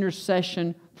makes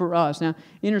intercession for us. Now,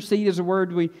 intercede is a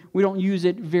word we don't use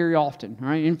it very often.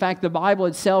 Right? In fact, the Bible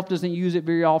itself doesn't use it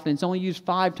very often. It's only used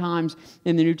 5 times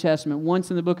in the New Testament.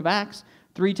 Once in the book of Acts,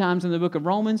 3 times in the book of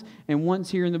Romans, and once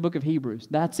here in the book of Hebrews.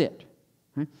 That's it.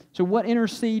 Right? So what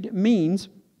intercede means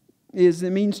is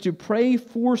it means to pray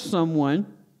for someone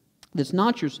that's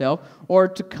not yourself, or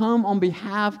to come on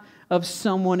behalf of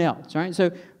someone else, right?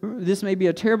 So this may be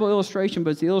a terrible illustration, but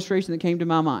it's the illustration that came to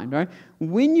my mind, right?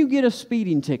 When you get a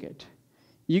speeding ticket,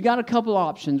 you got a couple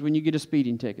options when you get a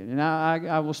speeding ticket. And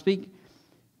I will speak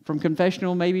from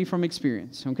confessional, maybe from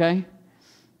experience, okay?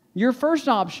 Your first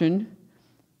option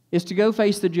is to go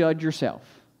face the judge yourself,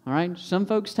 all right? Some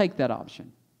folks take that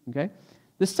option, okay?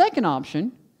 The second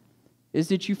option is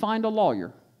that you find a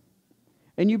lawyer,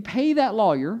 and you pay that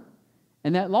lawyer,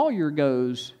 and that lawyer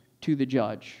goes to the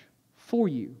judge for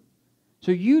you.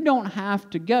 So you don't have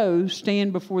to go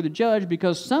stand before the judge,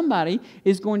 because somebody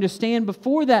is going to stand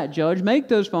before that judge, make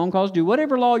those phone calls, do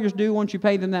whatever lawyers do once you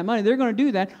pay them that money. They're going to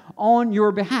do that on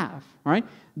your behalf, all right?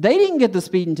 They didn't get the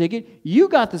speeding ticket. You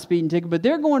got the speeding ticket, but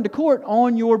they're going to court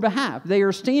on your behalf. They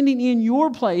are standing in your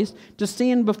place to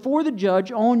stand before the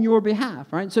judge on your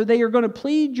behalf, right? So they are going to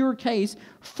plead your case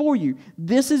for you.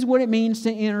 This is what it means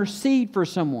to intercede for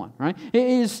someone, right? It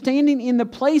is standing in the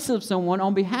place of someone,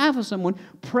 on behalf of someone,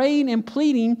 praying and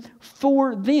pleading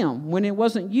for them. When it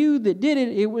wasn't you that did it,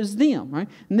 it was them, right?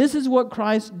 And this is what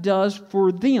Christ does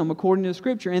for them, according to the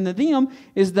Scripture. And the them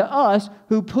is the us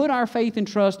who put our faith and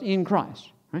trust in Christ.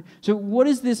 Right? So what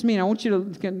does this mean? I want you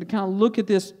to kind of look at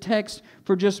this text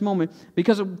for just a moment,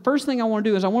 because the first thing I want to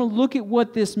do is I want to look at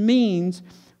what this means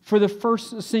for the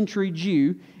first century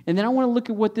Jew, and then I want to look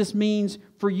at what this means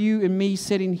for you and me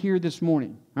sitting here this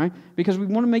morning, right? Because we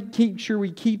want to keep sure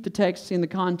we keep the text in the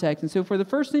context. And so for the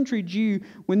first century Jew,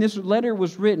 when this letter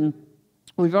was written,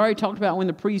 we've already talked about when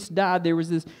the priest died, there was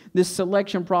this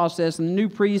selection process, and the new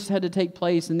priest had to take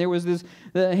place, and there was this,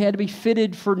 had to be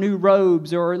fitted for new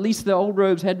robes, or at least the old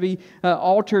robes had to be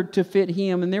altered to fit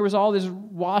him, and there was all this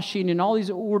washing and all these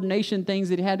ordination things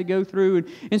that he had to go through.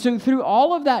 And so through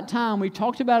all of that time, we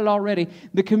talked about it already,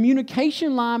 the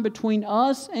communication line between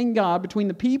us and God, between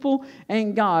the people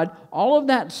and God, all of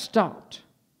that stopped.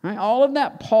 Right? All of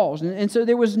that paused. And so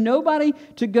there was nobody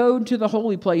to go to the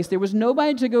holy place. There was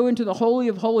nobody to go into the Holy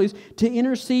of Holies to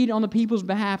intercede on the people's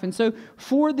behalf. And so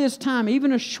for this time,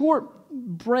 even a short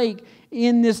break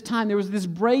in this time, there was this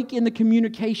break in the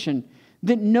communication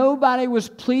that nobody was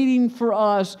pleading for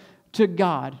us to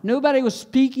God. Nobody was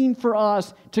speaking for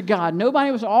us to God.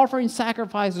 Nobody was offering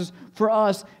sacrifices for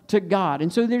us to God.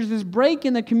 And so there's this break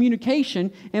in the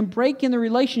communication and break in the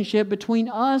relationship between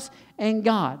us and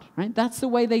God. Right? That's the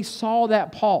way they saw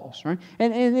that pause. Right?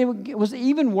 And it was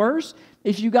even worse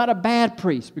if you got a bad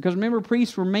priest. Because remember,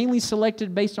 priests were mainly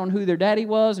selected based on who their daddy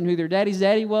was and who their daddy's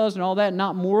daddy was and all that,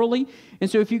 not morally. And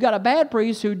so if you got a bad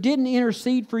priest who didn't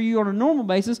intercede for you on a normal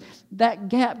basis, that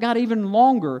gap got even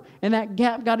longer, and that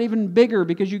gap got even bigger,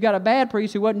 because you got a bad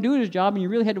priest who wasn't doing his job, and you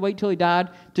really had to wait till he died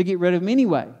to get rid of him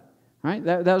anyway. Right?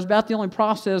 That was about the only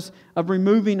process of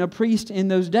removing a priest in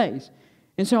those days.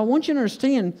 And so I want you to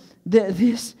understand that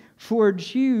this, for a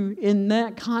Jew in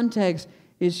that context,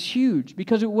 is huge,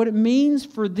 because what it means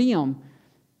for them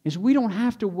is we don't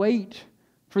have to wait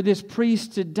for this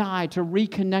priest to die to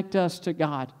reconnect us to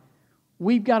God.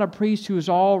 We've got a priest who is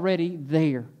already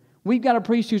there. We've got a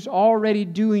priest who's already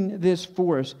doing this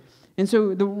for us. And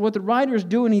so what the writer is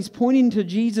doing, he's pointing to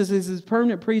Jesus as his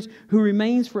permanent priest who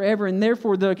remains forever, and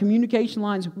therefore the communication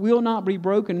lines will not be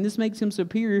broken. And this makes him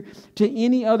superior to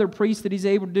any other priest that he's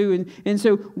able to do. And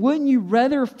so wouldn't you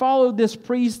rather follow this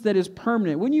priest that is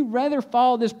permanent? Wouldn't you rather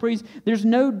follow this priest? There's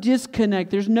no disconnect.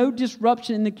 There's no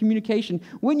disruption in the communication.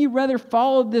 Wouldn't you rather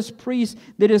follow this priest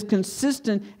that is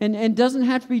consistent and doesn't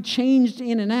have to be changed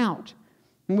in and out?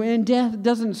 When death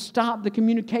doesn't stop the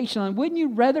communication line, wouldn't you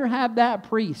rather have that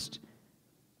priest?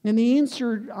 And the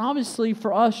answer, obviously,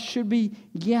 for us should be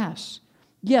yes.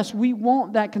 Yes, we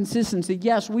want that consistency.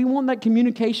 Yes, we want that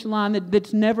communication line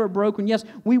that's never broken. Yes,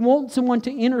 we want someone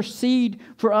to intercede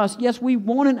for us. Yes, we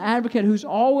want an advocate who's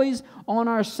always on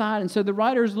our side. And so the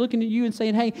writer is looking at you and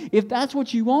saying, hey, if that's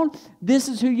what you want, this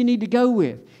is who you need to go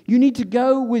with. You need to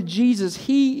go with Jesus.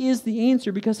 He is the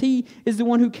answer because He is the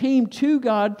one who came to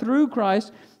God through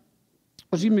Christ.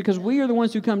 Because we are the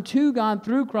ones who come to God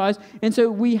through Christ. And so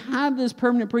we have this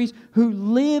permanent priest who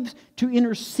lives to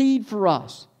intercede for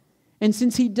us. And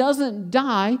since He doesn't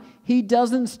die, He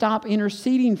doesn't stop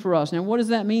interceding for us. Now, what does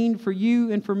that mean for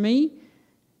you and for me?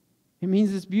 It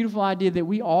means this beautiful idea that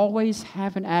we always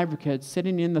have an advocate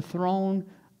sitting in the throne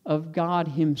of God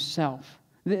Himself.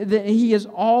 That He is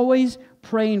always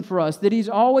praying for us. That He's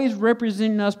always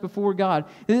representing us before God.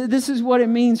 This is what it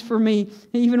means for me,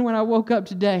 even when I woke up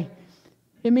today.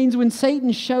 It means when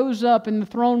Satan shows up in the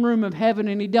throne room of heaven,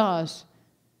 and he does.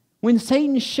 When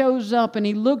Satan shows up and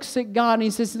he looks at God and he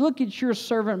says, look at your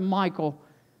servant Michael.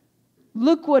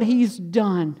 Look what he's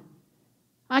done.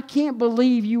 I can't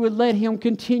believe you would let him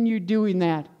continue doing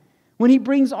that. When he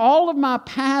brings all of my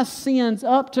past sins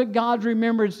up to God's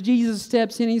remembrance, Jesus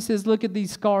steps in and He says, look at these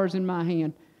scars in my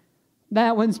hand.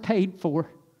 That one's paid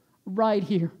for right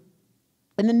here.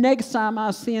 And the next time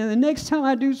I sin, the next time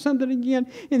I do something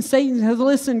again, and Satan says,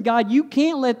 listen, God, you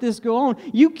can't let this go on.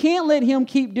 You can't let him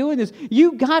keep doing this.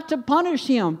 You got to punish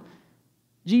him.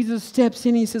 Jesus steps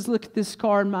in and He says, look at this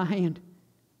scar in my hand.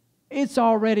 It's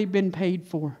already been paid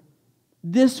for.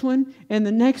 This one, and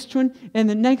the next one, and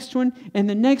the next one, and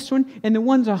the next one, and the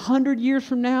ones 100 years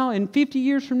from now, and 50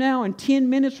 years from now, and 10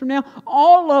 minutes from now,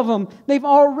 all of them, they've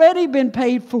already been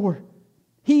paid for.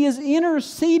 He is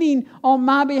interceding on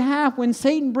my behalf. When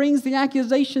Satan brings the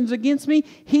accusations against me,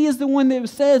 He is the one that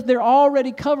says they're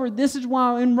already covered. This is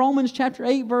why in Romans chapter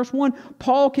 8, verse 1,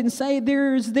 Paul can say,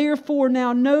 therefore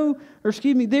now no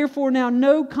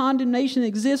condemnation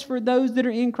exists for those that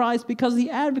are in Christ, because the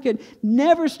advocate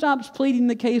never stops pleading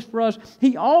the case for us.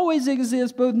 He always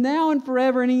exists both now and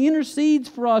forever, and He intercedes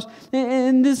for us.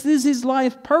 And this is His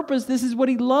life purpose. This is what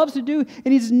He loves to do,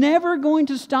 and He's never going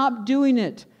to stop doing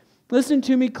it. Listen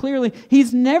to me clearly.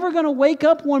 He's never going to wake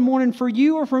up one morning for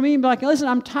you or for me and be like, listen,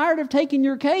 I'm tired of taking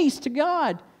your case to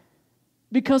God,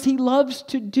 because He loves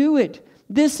to do it.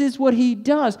 This is what He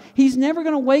does. He's never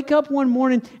going to wake up one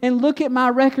morning and look at my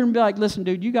record and be like, listen,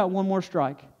 dude, you got one more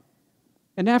strike.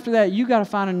 And after that, you got to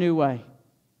find a new way.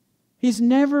 He's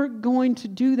never going to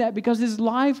do that, because His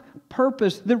life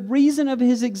purpose, the reason of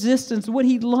His existence, what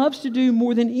He loves to do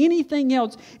more than anything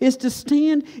else is to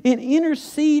stand and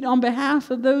intercede on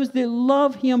behalf of those that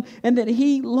love Him and that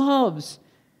He loves.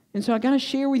 And so I got to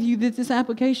share with you that this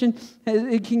application,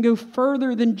 it can go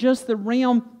further than just the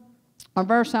realm of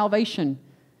our salvation.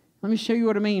 Let me show you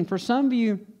what I mean. For some of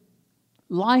you,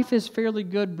 life is fairly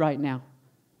good right now.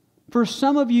 For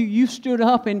some of you, you stood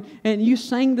up and you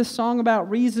sang the song about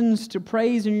reasons to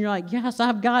praise, and you're like, yes,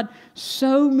 I've got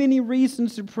so many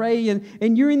reasons to pray,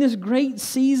 and you're in this great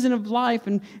season of life,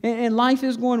 and life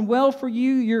is going well for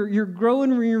you. You're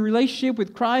growing in your relationship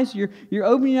with Christ. You're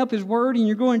opening up His Word, and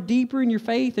you're going deeper in your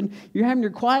faith, and you're having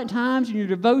your quiet times and your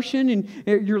devotion,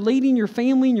 and you're leading your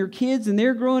family and your kids, and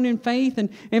they're growing in faith.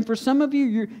 And for some of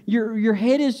you, your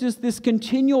head is just this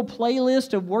continual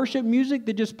playlist of worship music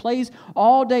that just plays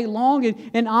all day long.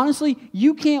 And honestly,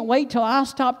 you can't wait till I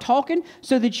stop talking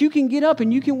so that you can get up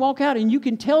and you can walk out and you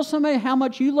can tell somebody how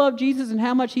much you love Jesus and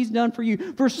how much He's done for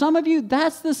you. For some of you,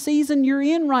 that's the season you're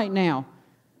in right now.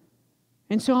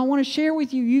 And so I want to share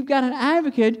with you, you've got an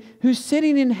advocate who's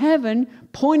sitting in heaven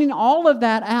pointing all of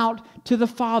that out to the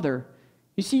Father.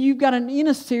 You see, you've got an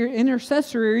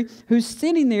intercessory who's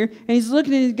sitting there, and he's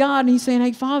looking at God and he's saying,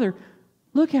 hey, Father,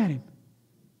 look at him.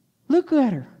 Look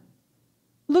at her.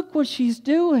 Look what she's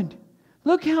doing.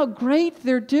 Look how great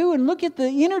they're doing. Look at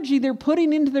the energy they're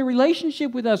putting into their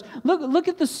relationship with us. Look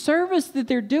at the service that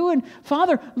they're doing.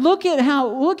 Father, look at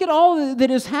all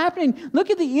that is happening. Look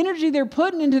at the energy they're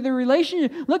putting into their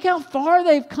relationship. Look how far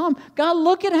they've come. God,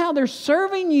 look at how they're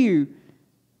serving you.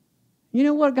 You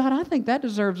know what, God, I think that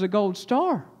deserves a gold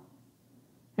star.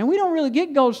 And we don't really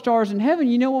get gold stars in heaven.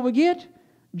 You know what we get?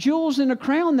 Jewels in a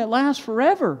crown that lasts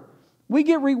forever. We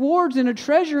get rewards and a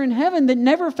treasure in heaven that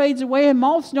never fades away and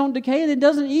moths don't decay and it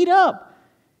doesn't eat up.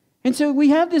 And so we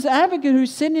have this advocate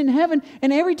who's sitting in heaven,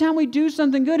 and every time we do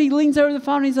something good, he leans over to the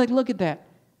Father and he's like, look at that.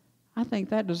 I think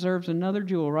that deserves another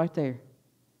jewel right there.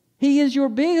 He is your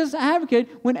biggest advocate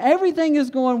when everything is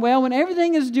going well, when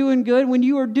everything is doing good, when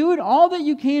you are doing all that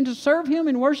you can to serve Him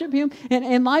and worship Him,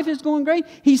 and life is going great.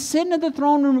 He's sitting at the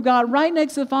throne room of God right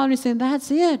next to the Father and he's saying,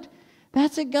 that's it.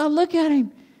 That's it, God. Look at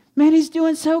Him. Man, He's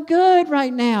doing so good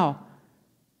right now.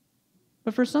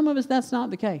 But for some of us, that's not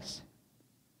the case.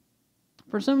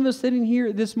 For some of us sitting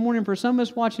here this morning, for some of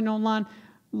us watching online,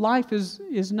 life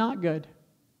is not good.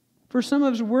 For some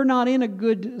of us, we're not in a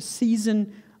good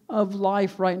season of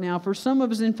life right now. For some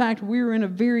of us, in fact, we're in a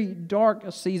very dark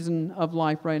season of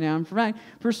life right now. In fact,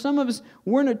 for some of us,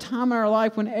 we're in a time in our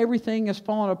life when everything is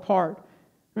falling apart.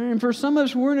 And for some of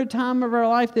us, we're in a time of our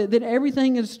life that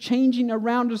everything is changing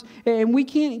around us, and we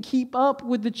can't keep up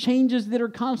with the changes that are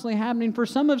constantly happening. For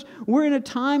some of us, we're in a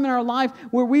time in our life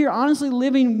where we are honestly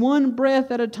living one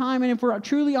breath at a time, and if we're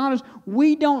truly honest,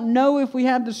 we don't know if we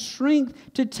have the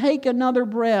strength to take another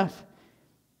breath.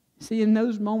 See, in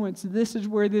those moments, this is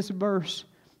where this verse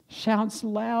shouts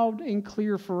loud and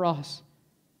clear for us.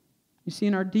 You see,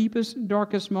 in our deepest,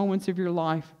 darkest moments of your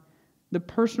life, the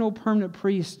personal permanent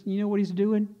priest, you know what he's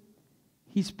doing?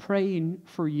 He's praying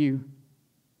for you.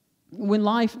 When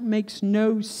life makes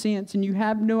no sense and you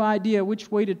have no idea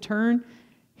which way to turn,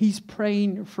 he's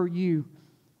praying for you.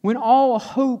 When all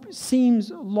hope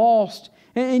seems lost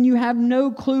and you have no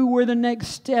clue where the next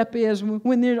step is,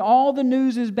 when all the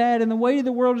news is bad and the weight of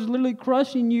the world is literally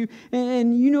crushing you,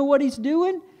 and you know what he's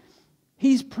doing?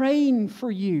 He's praying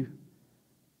for you.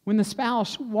 When the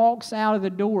spouse walks out of the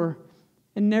door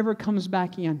and never comes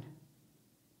back in,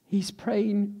 he's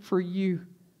praying for you.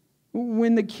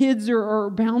 When the kids are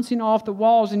bouncing off the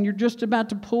walls and you're just about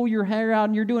to pull your hair out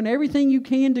and you're doing everything you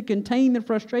can to contain the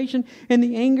frustration and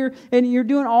the anger and you're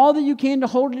doing all that you can to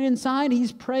hold it inside,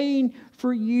 he's praying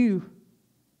for you.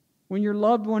 When your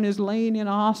loved one is laying in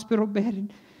a hospital bed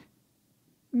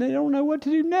and they don't know what to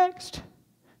do next,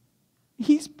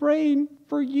 he's praying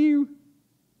for you.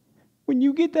 When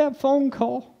you get that phone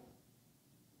call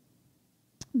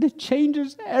that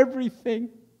changes everything,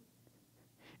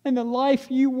 and the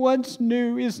life you once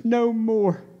knew is no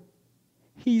more,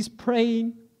 he's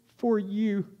praying for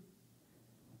you.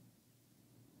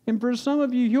 And for some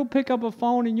of you, you'll pick up a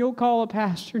phone and you'll call a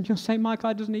pastor and you'll say, Michael,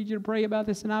 I just need you to pray about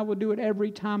this, and I will do it every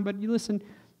time. But you listen,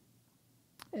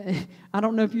 I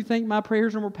don't know if you think my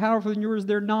prayers are more powerful than yours.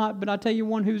 They're not, but I tell you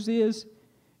one whose is.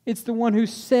 It's the one who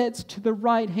sits to the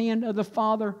right hand of the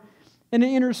Father and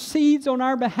intercedes on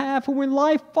our behalf. And when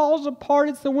life falls apart,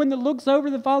 it's the one that looks over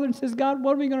the Father and says, God,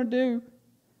 what are we going to do?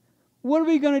 What are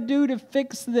we going to do to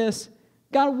fix this?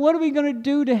 God, what are we going to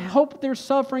do to help their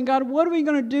suffering? God, what are we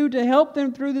going to do to help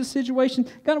them through this situation?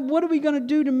 God, what are we going to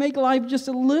do to make life just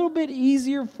a little bit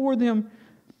easier for them?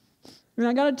 And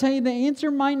I got to tell you, the answer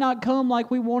might not come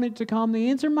like we want it to come. The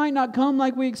answer might not come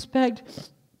like we expect.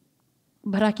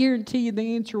 But I guarantee you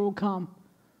the answer will come.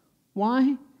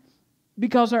 Why?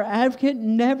 Because our advocate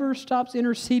never stops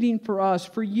interceding for us,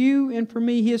 for you and for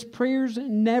me. His prayers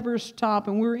never stop.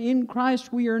 And we're in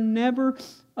Christ. We are never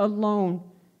alone.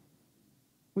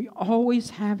 We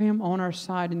always have Him on our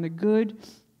side in the good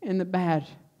and the bad,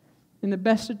 in the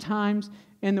best of times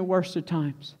and the worst of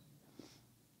times.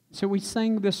 So we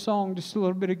sang this song just a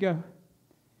little bit ago.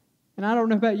 And I don't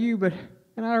know about you, but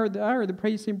I heard the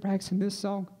praise team practicing this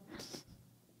song,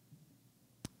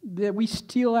 that we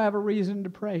still have a reason to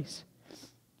praise.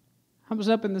 I was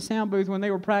up in the sound booth when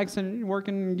they were practicing and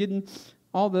working and getting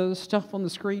all the stuff on the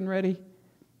screen ready.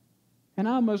 And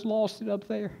I almost lost it up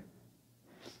there.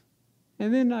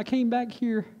 And then I came back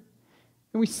here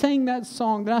and we sang that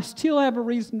song that I still have a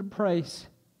reason to praise.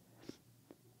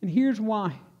 And here's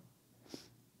why.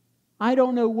 I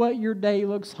don't know what your day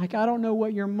looks like. I don't know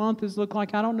what your month has looked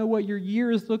like. I don't know what your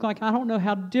year has looked like. I don't know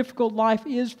how difficult life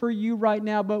is for you right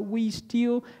now, but we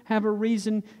still have a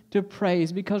reason to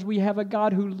praise because we have a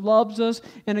God who loves us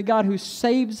and a God who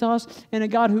saves us and a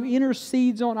God who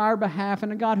intercedes on our behalf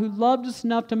and a God who loved us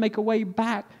enough to make a way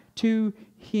back to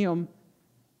Him.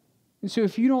 And so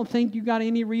if you don't think you got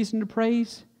any reason to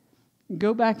praise,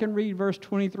 go back and read verse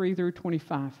 23 through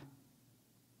 25.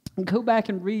 And go back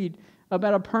and read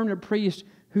about a permanent priest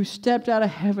who stepped out of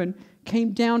heaven,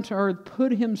 came down to earth,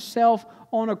 put Himself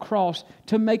on a cross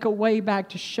to make a way back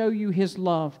to show you His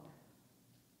love.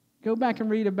 Go back and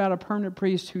read about a permanent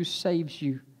priest who saves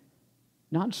you.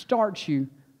 Not starts you,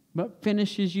 but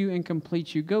finishes you and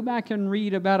completes you. Go back and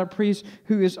read about a priest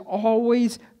who is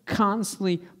always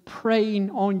constantly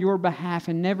praying on your behalf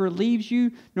and never leaves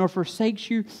you nor forsakes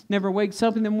you, never wakes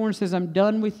up in the morning and says, I'm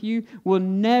done with you, will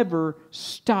never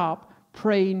stop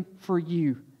praying for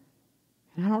you.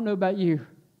 And I don't know about you,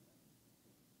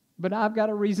 but I've got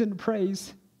a reason to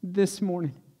praise this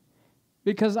morning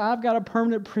because I've got a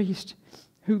permanent priest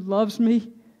who loves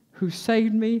me, who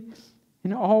saved me,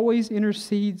 and always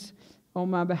intercedes on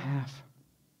my behalf.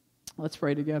 Let's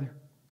pray together.